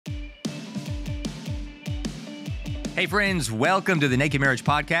Hey friends, welcome to the Naked Marriage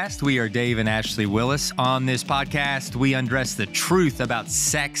Podcast. We are Dave and Ashley Willis. On this podcast, we undress the truth about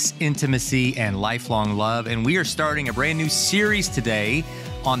sex, intimacy, and lifelong love. And we are starting a brand new series today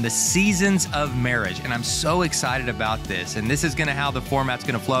on the seasons of marriage. And I'm so excited about this. And this is how the format's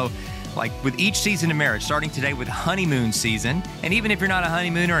going to flow. Like with each season of marriage, starting today with honeymoon season. And even if you're not a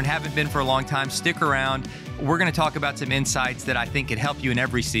honeymooner and haven't been for a long time, stick around. We're going to talk about some insights that I think could help you in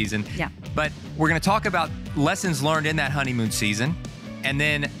every season. Yeah. But we're going to talk about lessons learned in that honeymoon season. And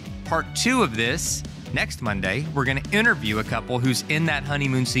then part 2 of this, next Monday, we're going to interview a couple who's in that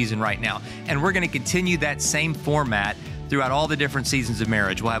honeymoon season right now. And we're going to continue that same format throughout all the different seasons of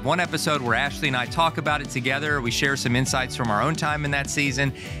marriage. We'll have one episode where Ashley and I talk about it together. We share some insights from our own time in that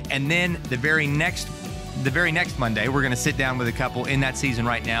season. And then the very next Monday, we're going to sit down with a couple in that season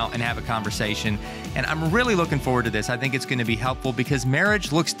right now and have a conversation. And I'm really looking forward to this. I think it's going to be helpful because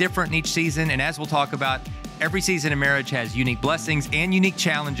marriage looks different in each season. And as we'll talk about, every season of marriage has unique blessings and unique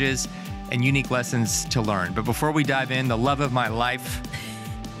challenges and unique lessons to learn. But before we dive in, the love of my life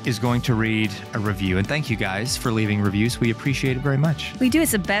is going to read a review. And thank you guys for leaving reviews. We appreciate it very much. We do.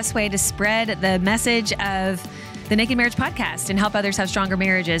 It's the best way to spread the message of the Naked Marriage Podcast and help others have stronger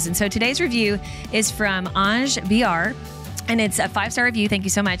marriages. And so today's review is from Ange BR. And it's a 5-star review. Thank you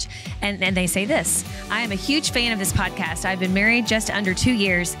so much. And they say this: I am a huge fan of this podcast. I've been married just under 2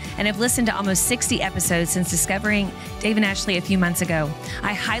 years and have listened to almost 60 episodes since discovering Dave and Ashley a few months ago.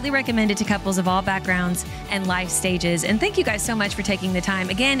 I highly recommend it to couples of all backgrounds and life stages. And thank you guys so much for taking the time.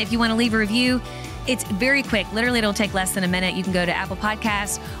 Again, if you want to leave a review, it's very quick. Literally, it'll take less than a minute. You can go to Apple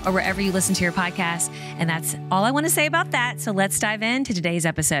Podcasts or wherever you listen to your podcast. And that's all I want to say about that. So let's dive into today's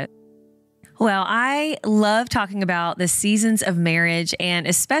episode. Well, I love talking about the seasons of marriage and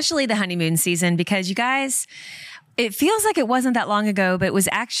especially the honeymoon season because you guys, it feels like it wasn't that long ago, but it was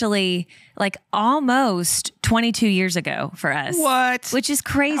actually like almost 22 years ago for us. What? Which is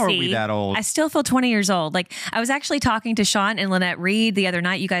crazy. How are we that old? I still feel 20 years old. Like I was actually talking to Sean and Lynette Reed the other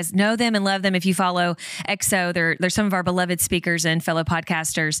night. You guys know them and love them if you follow EXO. They're some of our beloved speakers and fellow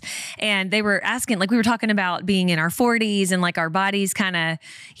podcasters. And they were asking, like we were talking about being in our 40s and like our bodies kind of,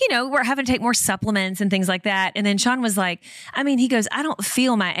 we're having to take more supplements and things like that. And then Sean was like, he goes, I don't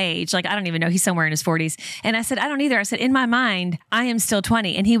feel my age. Like, I don't even know. He's somewhere in his 40s. And I said, I don't either. I said, in my mind, I am still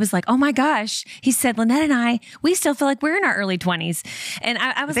 20. And he was like, oh my gosh. He said, Lynette and I, we still feel like we're in our early 20s. And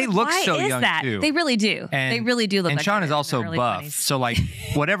I was they like, look why so is young that? too. They really do. And, they really do look and like Sean they're is also in their early buff. 20s. So like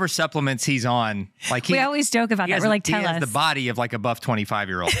whatever supplements he's on, like we always joke about that. We're like, tell us. He has the body of like a buff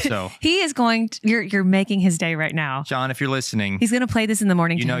 25-year-old. So he is going to, you're making his day right now. John, if you're listening, he's going to play this in the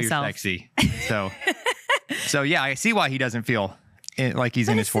morning to you're himself. sexy. So yeah, I see why he doesn't feel like he's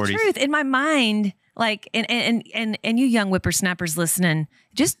in his 40s. The truth. In my mind, like, and you young whippersnappers listening,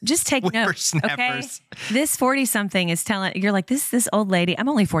 just take notes, okay? This 40-something is telling, you're like, this old lady, I'm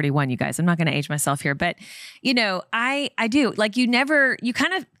only 41, you guys. I'm not going to age myself here, but I do. Like you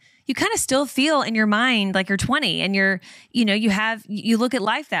kind of still feel in your mind like you're 20 and you look at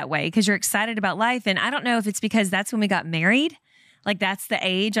life that way because you're excited about life. And I don't know if it's because that's when we got married. Like that's the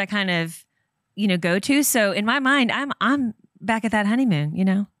age I kind of, go to. So in my mind, I'm back at that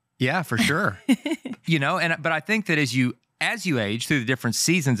honeymoon, Yeah, for sure. But I think that as you age through the different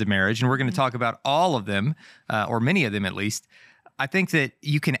seasons of marriage, and we're going to talk about all of them, or many of them at least, I think that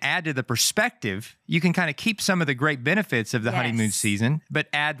you can add to the perspective. You can kind of keep some of the great benefits of the honeymoon season, but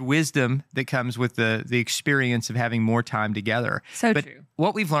add wisdom that comes with the experience of having more time together. True.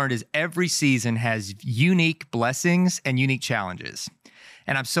 What we've learned is every season has unique blessings and unique challenges.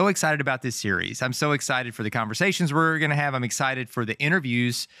 And I'm so excited about this series. I'm so excited for the conversations we're going to have. I'm excited for the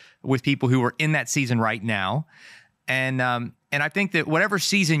interviews with people who are in that season right now. And I think that whatever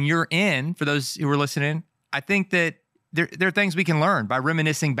season you're in, for those who are listening, I think that there are things we can learn by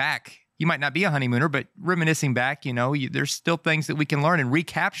reminiscing back. You might not be a honeymooner, but reminiscing back, there's still things that we can learn and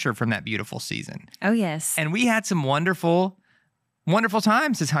recapture from that beautiful season. Oh, yes. And we had some wonderful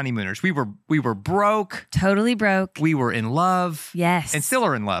times as honeymooners. We were broke. Totally broke. We were in love. Yes. And still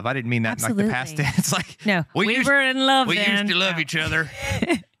are in love. I didn't mean that Absolutely. in like the past tense. Like, no, we were in love We then. used to love each other.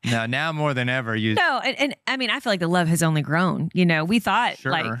 No, now more than ever. No, and I mean, I feel like the love has only grown. We thought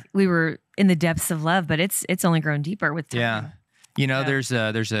like we were in the depths of love, but it's only grown deeper with time. Yeah. There's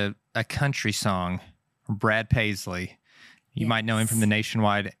a country song from Brad Paisley. You might know him from the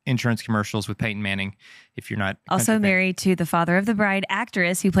Nationwide insurance commercials with Peyton Manning. If you're not also married to the father of the bride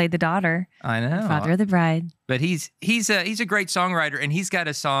actress who played the daughter. I know, father of the bride. But he's a great songwriter, and he's got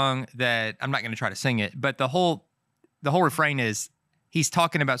a song that I'm not going to try to sing it, but the whole refrain is he's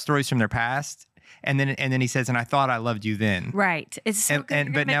talking about stories from their past, And then he says, and I thought I loved you then. Right. It's so good. You're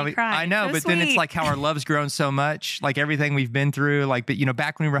but gonna now make me cry. I know, So but then it's sweet. like how our love's grown so much, like everything we've been through, like, but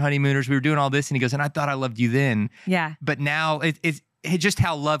back when we were honeymooners, we were doing all this, and he goes, and I thought I loved you then. Yeah. But now it's just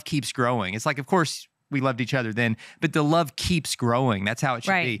how love keeps growing. It's like, of course we loved each other then, but the love keeps growing. That's how it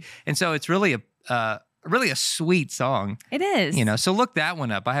should be. And so it's really a sweet song. It is. So look that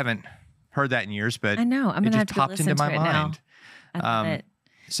one up. I haven't heard that in years, but I know. I'm it gonna have just to popped listen into to my it now. mind. I love it.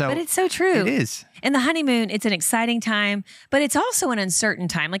 But it's so true. It is. And the honeymoon, it's an exciting time, but it's also an uncertain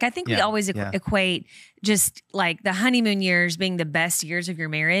time. Like I think we always equate just like the honeymoon years being the best years of your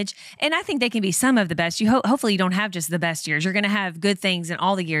marriage. And I think they can be some of the best. Hopefully you don't have just the best years. You're going to have good things in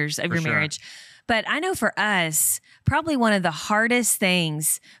all the years of your marriage. But I know for us, probably one of the hardest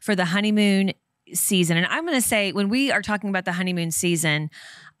things for the honeymoon season, and I'm going to say when we are talking about the honeymoon season,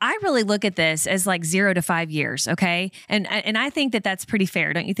 I really look at this as like 0 to 5 years, okay? And I think that that's pretty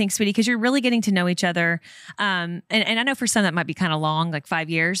fair, don't you think, sweetie? Because you're really getting to know each other. And I know for some that might be kind of long, like 5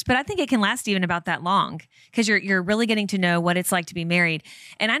 years, but I think it can last even about that long because you're really getting to know what it's like to be married.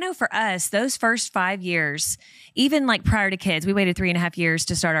 And I know for us, those first 5 years, even like prior to kids, we waited 3.5 years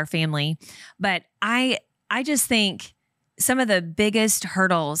to start our family. But I just think some of the biggest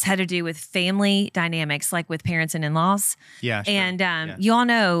hurdles had to do with family dynamics, like with parents and in-laws. Yeah. Sure. And you all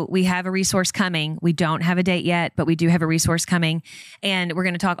know we have a resource coming. We don't have a date yet, but we do have a resource coming. And we're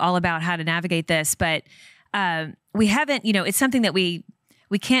going to talk all about how to navigate this. But we haven't, it's something that we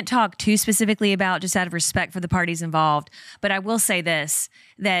can't talk too specifically about just out of respect for the parties involved. But I will say this,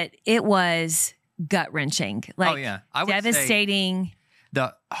 that it was gut-wrenching. Like, I would devastating. Say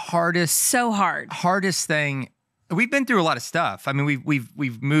the hardest thing. We've been through a lot of stuff. I mean,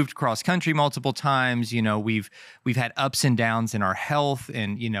 we've moved cross country multiple times. We've had ups and downs in our health,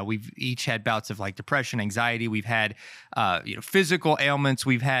 and we've each had bouts of like depression, anxiety. We've had physical ailments.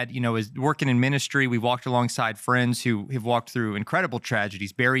 We've had as working in ministry, we've walked alongside friends who have walked through incredible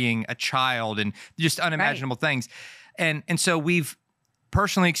tragedies, burying a child, and just unimaginable things. And so we've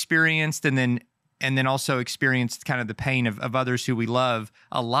personally experienced, and then also experienced kind of the pain of others who we love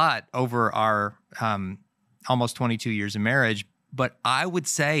a lot over our almost 22 years of marriage. But I would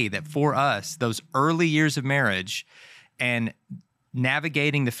say that for us, those early years of marriage and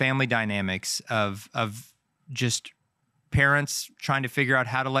navigating the family dynamics of just parents trying to figure out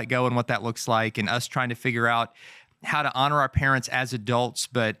how to let go and what that looks like, and us trying to figure out how to honor our parents as adults,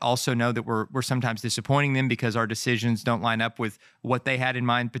 but also know that we're sometimes disappointing them because our decisions don't line up with what they had in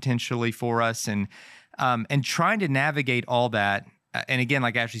mind potentially for us, and trying to navigate all that. And again,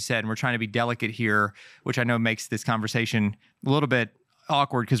 like Ashley said, and we're trying to be delicate here, which I know makes this conversation a little bit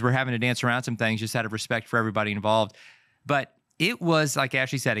awkward because we're having to dance around some things just out of respect for everybody involved. But it was, like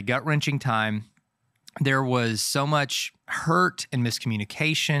Ashley said, a gut-wrenching time. There was so much hurt and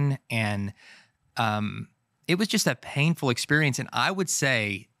miscommunication, and it was just a painful experience. And I would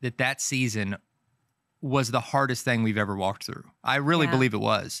say that season was the hardest thing we've ever walked through. I really believe it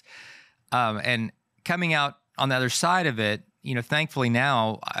was. And coming out on the other side of it, thankfully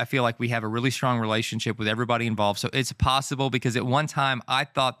now I feel like we have a really strong relationship with everybody involved. So it's possible, because at one time I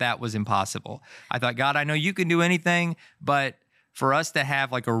thought that was impossible. I thought, God, I know you can do anything, but for us to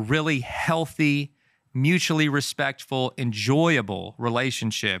have like a really healthy, mutually respectful, enjoyable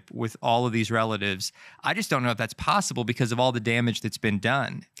relationship with all of these relatives, I just don't know if that's possible because of all the damage that's been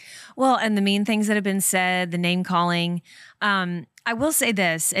done. Well, and the mean things that have been said, the name calling. I will say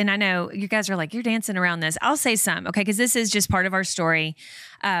this, and I know you guys are like, you're dancing around this. I'll say some, okay, because this is just part of our story.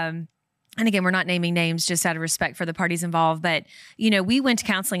 And again, we're not naming names just out of respect for the parties involved. But, we went to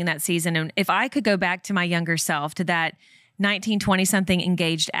counseling in that season. And if I could go back to my younger self, to that 19, 20-something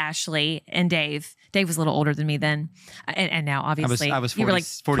engaged Ashley and Dave. Dave was a little older than me then. And now, obviously. I was 40, you were like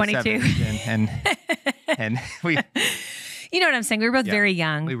 47 22. and we... You know what I'm saying? We were both very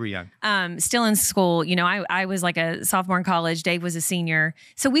young. We were young. Still in school. I was like a sophomore in college. Dave was a senior.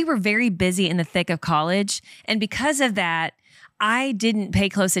 So we were very busy in the thick of college. And because of that, I didn't pay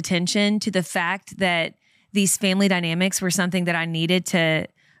close attention to the fact that these family dynamics were something that I needed to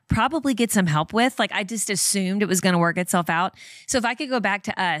probably get some help with. Like, I just assumed it was going to work itself out. So if I could go back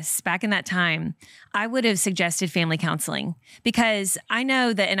to us back in that time, I would have suggested family counseling, because I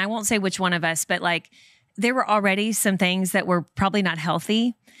know that, and I won't say which one of us, but like, there were already some things that were probably not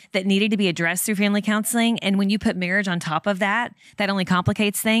healthy that needed to be addressed through family counseling. And when you put marriage on top of that, that only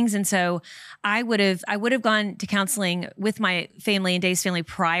complicates things. And so I would have gone to counseling with my family and Dave's family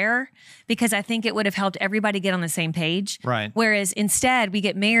prior, because I think it would have helped everybody get on the same page. Right. Whereas instead we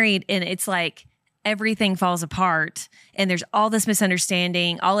get married and it's like everything falls apart and there's all this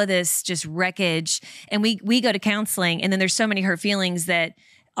misunderstanding, all of this just wreckage. And we go to counseling, and then there's so many hurt feelings that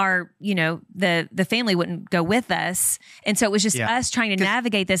the family wouldn't go with us. And so it was just us trying to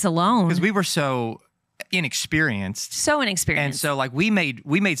navigate this alone. Because we were so inexperienced. And so like we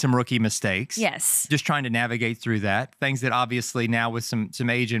made some rookie mistakes. Yes. Just trying to navigate through that. Things that obviously now with some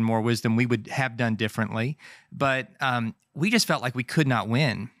age and more wisdom, we would have done differently. But we just felt like we could not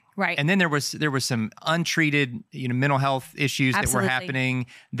win. Right. And then there was some untreated, mental health issues that were happening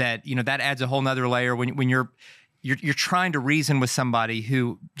that, that adds a whole nother layer when you're trying to reason with somebody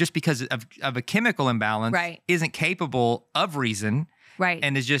who just because of a chemical imbalance isn't capable of reason. Right.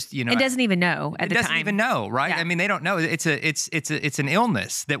 And is just, it doesn't even know at the time. It doesn't even know, right? Yeah. I mean, they don't know. It's an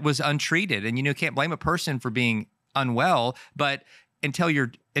illness that was untreated. And you can't blame a person for being unwell, but until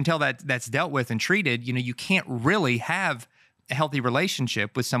that's dealt with and treated, you can't really have a healthy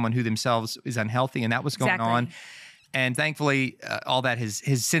relationship with someone who themselves is unhealthy. And that was going on. And thankfully, all that has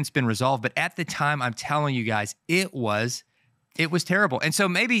since been resolved. But at the time, I'm telling you guys, it was terrible. And so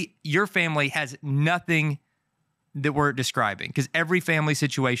maybe your family has nothing that we're describing because every family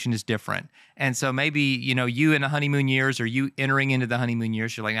situation is different. And so maybe, you in the honeymoon years or you entering into the honeymoon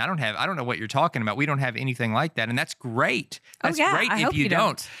years, you're like, I don't know what you're talking about. We don't have anything like that. And that's great. That's great if you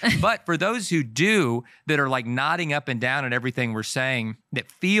don't. But for those who do, that are like nodding up and down at everything we're saying, that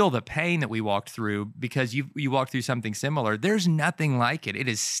feel the pain that we walked through because you walked through something similar, there's nothing like it. It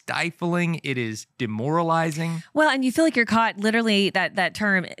is stifling. It is demoralizing. Well, and you feel like you're caught literally that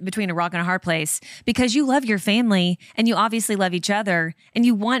term between a rock and a hard place because you love your family and you obviously love each other and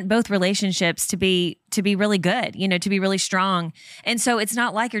you want both relationships to be really good, to be really strong. And so it's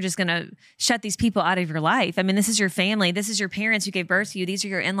not like you're just going to shut these people out of your life. I mean, this is your family. This is your parents who gave birth to you. These are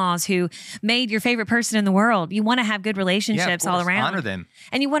your in-laws who made your favorite person in the world. You want to have good relationships all around. Honor them.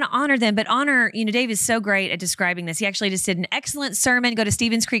 And you want to honor them, but Dave is so great at describing this. He actually just did an excellent sermon. Go to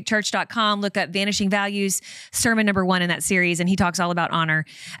StevensCreekChurch.com, look up Vanishing Values, sermon number 1 in that series. And he talks all about honor.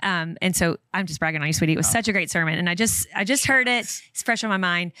 And so I'm just bragging on you, sweetie. It was such a great sermon. And I just heard it. It's fresh on my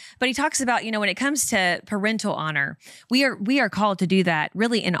mind. But he talks about, when it comes to parental honor, we are called to do that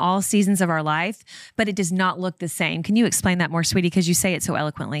really in all seasons of our life, but it does not look the same. Can you explain that more, sweetie? Because you say it so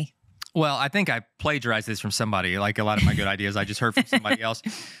eloquently. Well, I think I plagiarized this from somebody. Like a lot of my good ideas, I just heard from somebody else.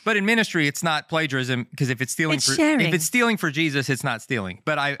 But in ministry, it's not plagiarism because if it's stealing for Jesus, it's not stealing.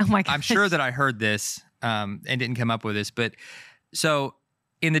 But I'm sure that I heard this and didn't come up with this. But so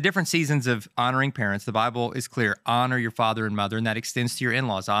in the different seasons of honoring parents, the Bible is clear: honor your father and mother, and that extends to your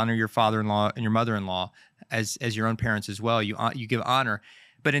in-laws. Honor your father-in-law and your mother-in-law as your own parents as well. You give honor,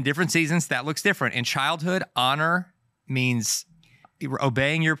 but in different seasons that looks different. In childhood, honor means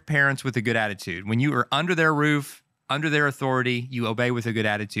obeying your parents with a good attitude. When you are under their roof, under their authority, you obey with a good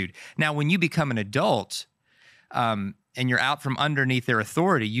attitude. Now, when you become an adult and you're out from underneath their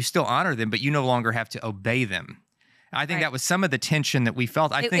authority, you still honor them, but you no longer have to obey them. I think that was some of the tension that we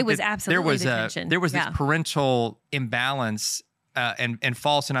felt. I think it was absolutely the tension. There was this parental imbalance and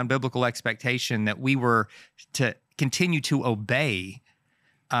false and unbiblical expectation that we were to continue to obey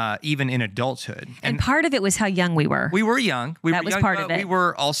even in adulthood. And part of it was how young we were. We were young. That was part of it.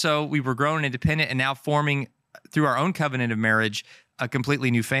 We were grown and independent and now forming through our own covenant of marriage a completely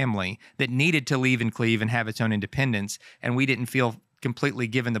new family that needed to leave and cleave and have its own independence. And we didn't feel completely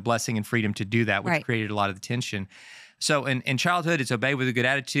given the blessing and freedom to do that, which created a lot of the tension. So in childhood, it's obey with a good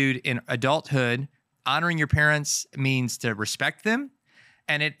attitude. In adulthood, honoring your parents means to respect them.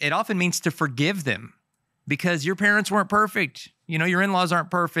 And it often means to forgive them because your parents weren't perfect. Your in-laws aren't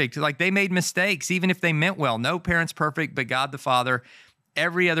perfect. Like they made mistakes, even if they meant well. No parent's perfect, but God the Father.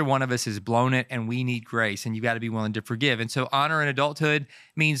 Every other one of us has blown it and we need grace and you got to be willing to forgive. And so honor in adulthood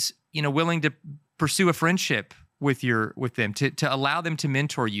means, willing to pursue a friendship with them, to allow them to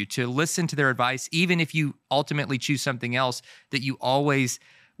mentor you, to listen to their advice, even if you ultimately choose something else, that you always,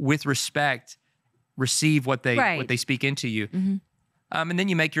 with respect, receive what they speak into you. Mm-hmm. And then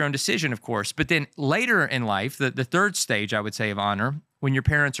you make your own decision, of course. But then later in life, the third stage, I would say, of honor, when your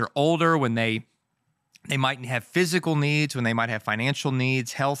parents are older, when they might have physical needs, when they might have financial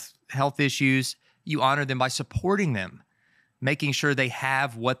needs, health issues, you honor them by supporting them, making sure they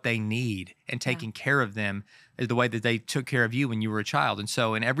have what they need and taking care of them is the way that they took care of you when you were a child. And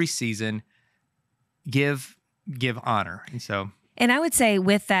so in every season, give honor. And I would say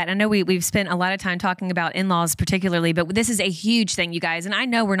with that, I know we've spent a lot of time talking about in-laws particularly, but this is a huge thing, you guys. And I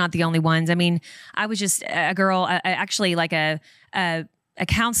know we're not the only ones. I mean, I was just a girl, actually like a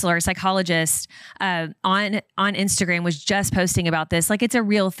counselor, a psychologist on Instagram was just posting about this. Like it's a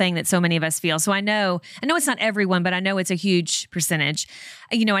real thing that so many of us feel. So I know it's not everyone, but I know it's a huge percentage.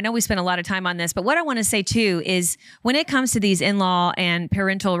 I know we spent a lot of time on this, but what I want to say too is when it comes to these in-law and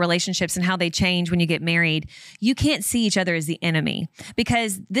parental relationships and how they change when you get married, you can't see each other as the enemy,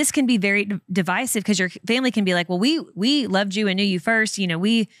 because this can be very divisive, because your family can be like, well, we loved you and knew you first.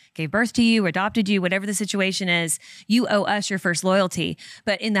 We gave birth to you, adopted you, whatever the situation is, you owe us your first loyalty.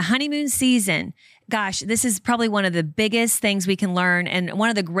 But in the honeymoon season, gosh, this is probably one of the biggest things we can learn, and one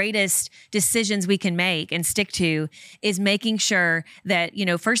of the greatest decisions we can make and stick to is making sure that,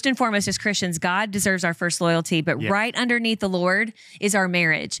 first and foremost as Christians, God deserves our first loyalty, but right underneath the Lord is our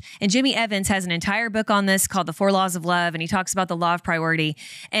marriage. And Jimmy Evans has an entire book on this called The 4 Laws of Love, and he talks about the law of priority.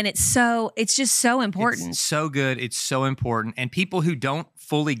 And it's just so important. It's so good. It's so important. And people who don't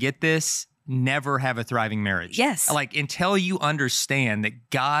fully get this never have a thriving marriage. Yes. Like, until you understand that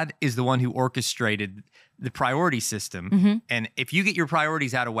God is the one who orchestrated the priority system. Mm-hmm. And if you get your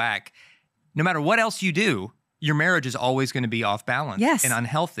priorities out of whack, no matter what else you do, your marriage is always going to be off balance and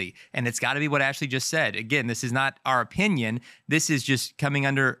unhealthy. And it's got to be what Ashley just said. Again, this is not our opinion. This is just coming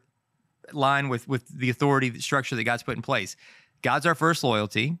under line with the authority, the structure that God's put in place. God's our first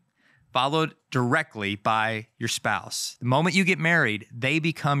loyalty, followed directly by your spouse. The moment you get married, they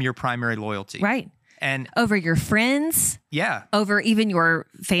become your primary loyalty. Right. And over your friends. Yeah. Over even your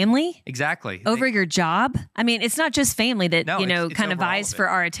family. Exactly. Over your job. I mean, it's not just family that, it's kind of vies for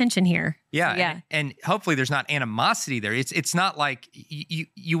our attention here. Yeah. Yeah. And hopefully there's not animosity there. It's not like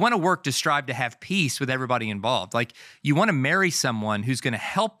you want to work to strive to have peace with everybody involved. Like, you want to marry someone who's going to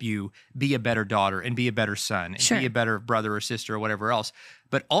help you be a better daughter and be a better son and be a better brother or sister or whatever else.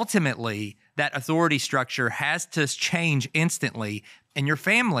 But ultimately, that authority structure has to change instantly, and your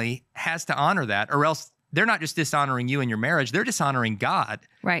family has to honor that, or else they're not just dishonoring you in your marriage, they're dishonoring God,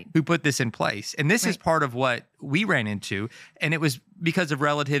 who put this in place. And this is part of what we ran into, and it was because of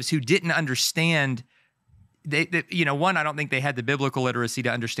relatives who didn't understand. One, I don't think they had the biblical literacy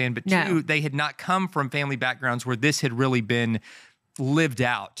to understand, but two, they had not come from family backgrounds where this had really been lived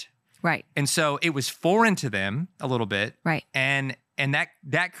out. Right. And so it was foreign to them a little bit. Right. And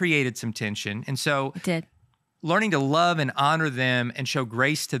that created some tension. And so it did. Learning to love and honor them and show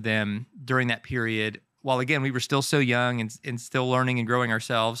grace to them during that period, while again, we were still so young and still learning and growing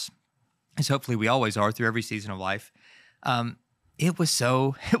ourselves, as hopefully we always are through every season of life. It was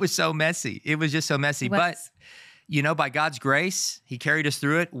so messy. It was just so messy. But, by God's grace, He carried us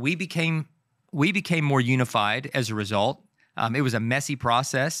through it. We became more unified as a result. It was a messy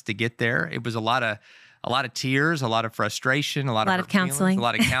process to get there. It was a lot of tears, a lot of frustration, a lot of counseling, a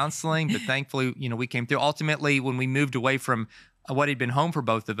lot of counseling. But thankfully, we came through. Ultimately, when we moved away from what had been home for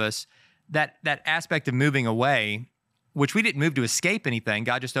both of us, that aspect of moving away, which we didn't move to escape anything,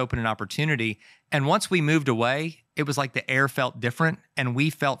 God just opened an opportunity. And once we moved away, it was like the air felt different and we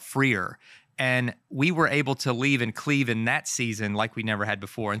felt freer. And we were able to leave and cleave in that season like we never had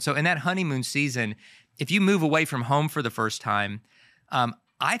before. And so in that honeymoon season, if you move away from home for the first time,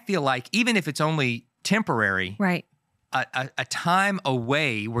 I feel like even if it's only temporary, right, a time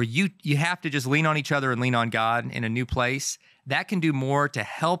away where you have to just lean on each other and lean on God in a new place, that can do more to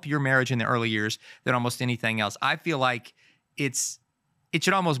help your marriage in the early years than almost anything else. I feel like it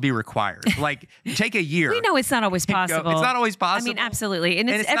should almost be required. Like, take a year. We know it's not always possible. It's not always possible. I mean, absolutely. And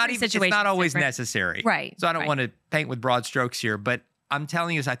it's every situation. It's not always necessary. Right. So I don't want to paint with broad strokes here, but I'm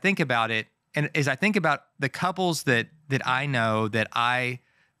telling you, as I think about it, and as I think about the couples that I know, that I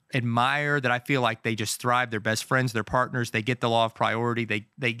admire, that I feel like they just thrive, they're best friends, they're partners, they get the law of priority,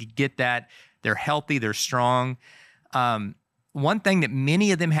 they get that, they're healthy, they're strong. One thing that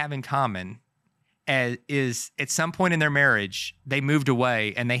many of them have in common is at some point in their marriage, they moved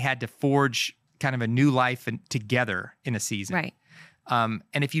away and they had to forge kind of a new life together in a season. Right.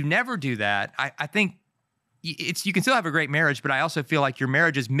 And if you never do that, I think you can still have a great marriage, but I also feel like your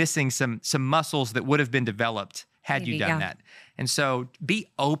marriage is missing some muscles that would have been developed had you done that. And so be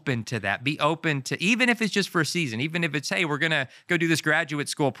open to that. Be open to, even if it's just for a season, even if it's, hey, we're going to go do this graduate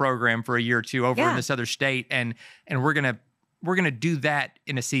school program for a year or two over in this other state, and we're going to do that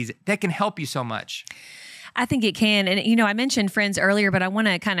in a season. That can help you so much. I think it can. And, I mentioned friends earlier, but I want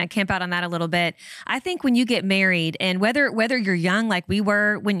to kind of camp out on that a little bit. I think when you get married, and whether you're young like we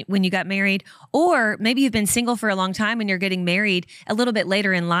were when you got married, or maybe you've been single for a long time and you're getting married a little bit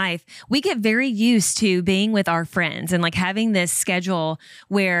later in life, we get very used to being with our friends and like having this schedule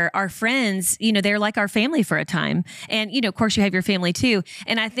where our friends, they're like our family for a time. And, of course you have your family too.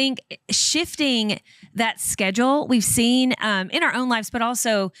 And I think shifting that schedule we've seen in our own lives, but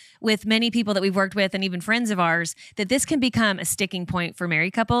also with many people that we've worked with and even friends of ours, that this can become a sticking point for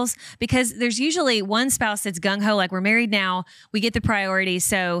married couples, because there's usually one spouse that's gung-ho, like, we're married now, we get the priority,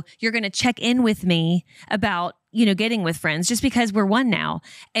 so you're going to check in with me about getting with friends just because we're one now.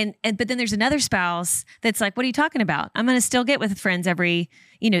 But then there's another spouse that's like, what are you talking about? I'm going to still get with friends every,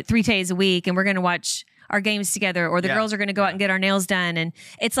 3 days a week, and we're going to watch our games together, or the girls are going to go out and get our nails done. And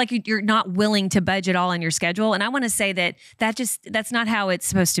it's like you're not willing to budge at all on your schedule. And I want to say that's not how it's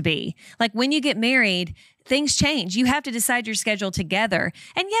supposed to be. Like when you get married, things change. You have to decide your schedule together.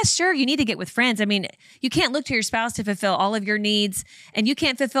 And yes, sure, you need to get with friends. I mean, you can't look to your spouse to fulfill all of your needs, and you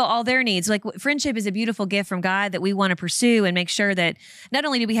can't fulfill all their needs. Like friendship is a beautiful gift from God that we want to pursue and make sure that not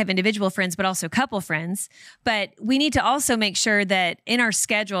only do we have individual friends, but also couple friends. But we need to also make sure that in our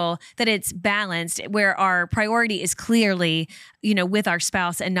schedule that it's balanced, where our priority is clearly, with our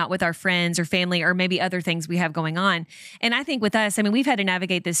spouse and not with our friends or family or maybe other things we have going on. And I think with us, we've had to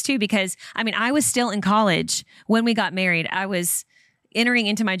navigate this too, because I was still in college when we got married. I was entering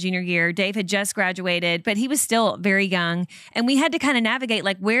into my junior year. Dave had just graduated, but he was still very young. And we had to kind of navigate,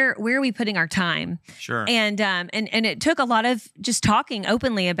 like, where are we putting our time? Sure. And it took a lot of just talking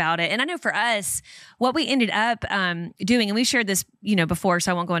openly about it. And I know for us, what we ended up doing, and we shared this, before,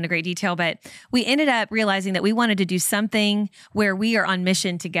 so I won't go into great detail, but we ended up realizing that we wanted to do something where we are on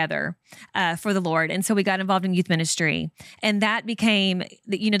mission together for the Lord. And so we got involved in youth ministry. And that became,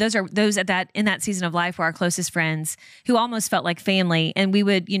 those in that season of life were our closest friends who almost felt like family. And we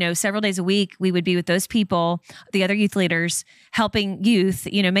would, several days a week, we would be with those people, the other youth leaders, helping youth,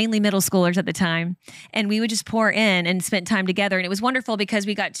 mainly middle schoolers at the time. And we would just pour in and spend time together. And it was wonderful because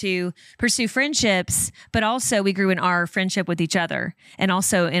we got to pursue friendships, but also we grew in our friendship with each other and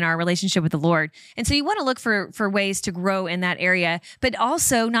also in our relationship with the Lord. And so you want to look for ways to grow in that area, but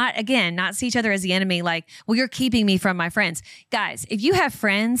also not see each other as the enemy, like, well, you're keeping me from my friends. Guys, if you have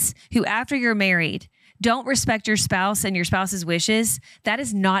friends who after you're married don't respect your spouse and your spouse's wishes, that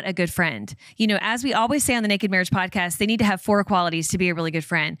is not a good friend. As we always say on the Naked Marriage Podcast, they need to have 4 qualities to be a really good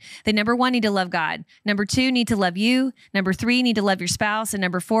friend. They, number 1, need to love God. Number 2, need to love you. Number 3, need to love your spouse. And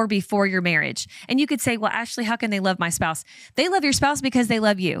number 4, before your marriage. And you could say, well, Ashley, how can they love my spouse? They love your spouse because they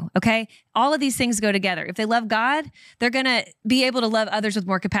love you, okay? All of these things go together. If they love God, they're going to be able to love others with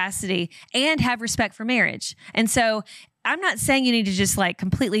more capacity and have respect for marriage. And so I'm not saying you need to just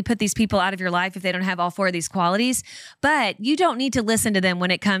completely put these people out of your life if they don't have all 4 of these qualities, but you don't need to listen to them when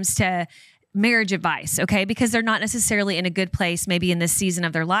it comes to marriage advice, okay? Because they're not necessarily in a good place, maybe in this season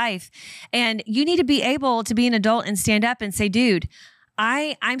of their life. And you need to be able to be an adult and stand up and say, dude,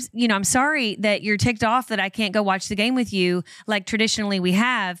 I'm sorry that you're ticked off that I can't go watch the game with you like traditionally we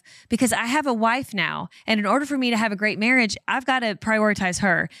have, because I have a wife now. And in order for me to have a great marriage, I've got to prioritize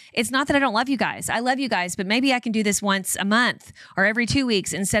her. It's not that I don't love you guys. I love you guys, but maybe I can do this once a month or every 2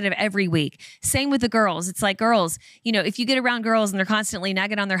 weeks instead of every week. Same with the girls. It's like girls, if you get around girls and they're constantly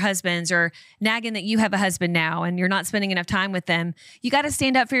nagging on their husbands or nagging that you have a husband now and you're not spending enough time with them, you got to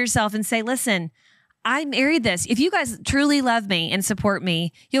stand up for yourself and say, listen, I married this. If you guys truly love me and support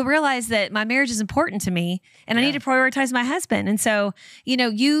me, you'll realize that my marriage is important to me and I need to prioritize my husband. And so,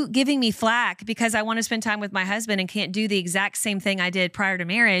 you giving me flack because I want to spend time with my husband and can't do the exact same thing I did prior to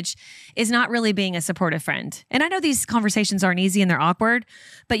marriage is not really being a supportive friend. And I know these conversations aren't easy and they're awkward,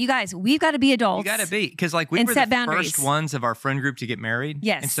 but you guys, we've got to be adults. You got to be, because we were the first ones of our friend group to get married.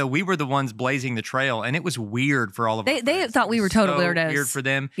 Yes. And so we were the ones blazing the trail, and it was weird for all of us. They thought we were total weirdos. Weird for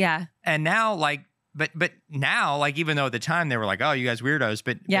them. Yeah. And now But now, even though at the time they were like, "Oh, you guys weirdos,"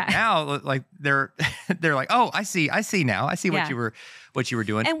 but now, they're like, "Oh, I see now. I see what you were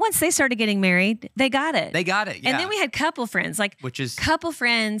doing." And once they started getting married, they got it. Yeah. And then we had couple friends, couple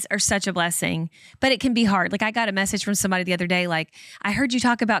friends are such a blessing, but it can be hard. I got a message from somebody the other day, I heard you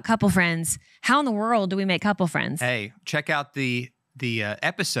talk about couple friends. How in the world do we make couple friends? Hey, check out the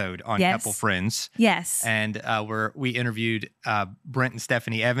episode on couple friends. Yes. And where we interviewed Brent and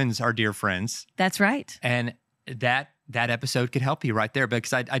Stephanie Evans, our dear friends. That's right. And that episode could help you right there,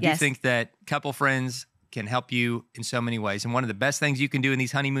 because I do think that couple friends can help you in so many ways. And one of the best things you can do in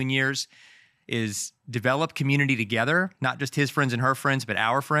these honeymoon years is develop community together, not just his friends and her friends, but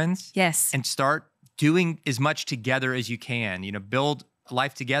our friends. Yes. And start doing as much together as you can, build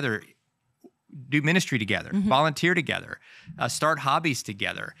life together. Do ministry together, volunteer together, start hobbies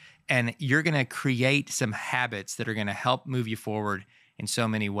together. And you're going to create some habits that are going to help move you forward in so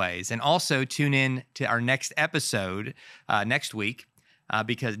many ways. And also tune in to our next episode next week,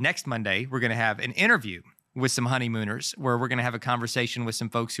 because next Monday, we're going to have an interview with some honeymooners where we're going to have a conversation with some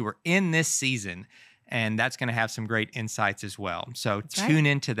folks who are in this season. And that's going to have some great insights as well. So tune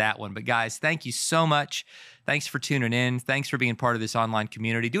into that one. But guys, thank you so much. Thanks for tuning in. Thanks for being part of this online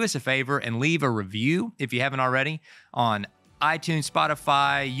community. Do us a favor and leave a review, if you haven't already, on iTunes,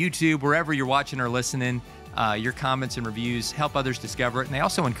 Spotify, YouTube, wherever you're watching or listening. Your comments and reviews help others discover it. And they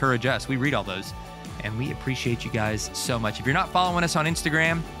also encourage us. We read all those. And we appreciate you guys so much. If you're not following us on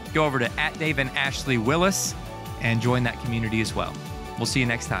Instagram, go over to @DaveandAshleyWillis and join that community as well. We'll see you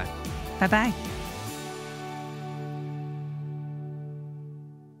next time. Bye-bye.